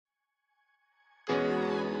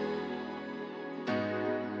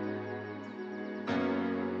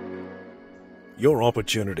Your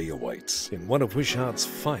opportunity awaits in one of Wishart's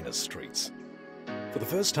finest streets. For the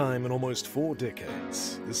first time in almost 4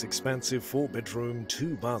 decades, this expansive 4-bedroom,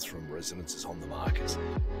 2-bathroom residence is on the market,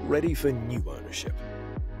 ready for new ownership.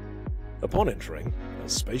 Upon entering, a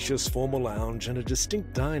spacious formal lounge and a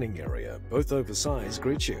distinct dining area, both oversized,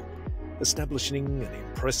 greet you, establishing an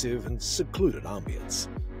impressive and secluded ambience.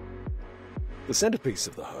 The centerpiece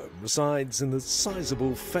of the home resides in the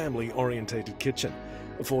sizable family-orientated kitchen,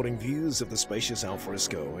 affording views of the spacious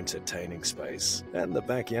alfresco entertaining space and the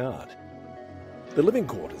backyard. The living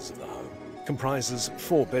quarters of the home comprises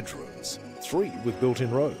 4 bedrooms, 3 with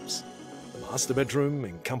built-in robes. The master bedroom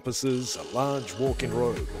encompasses a large walk-in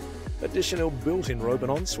robe, additional built-in robe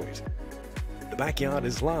and ensuite. The backyard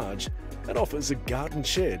is large and offers a garden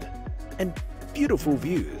shed and beautiful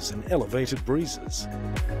views and elevated breezes.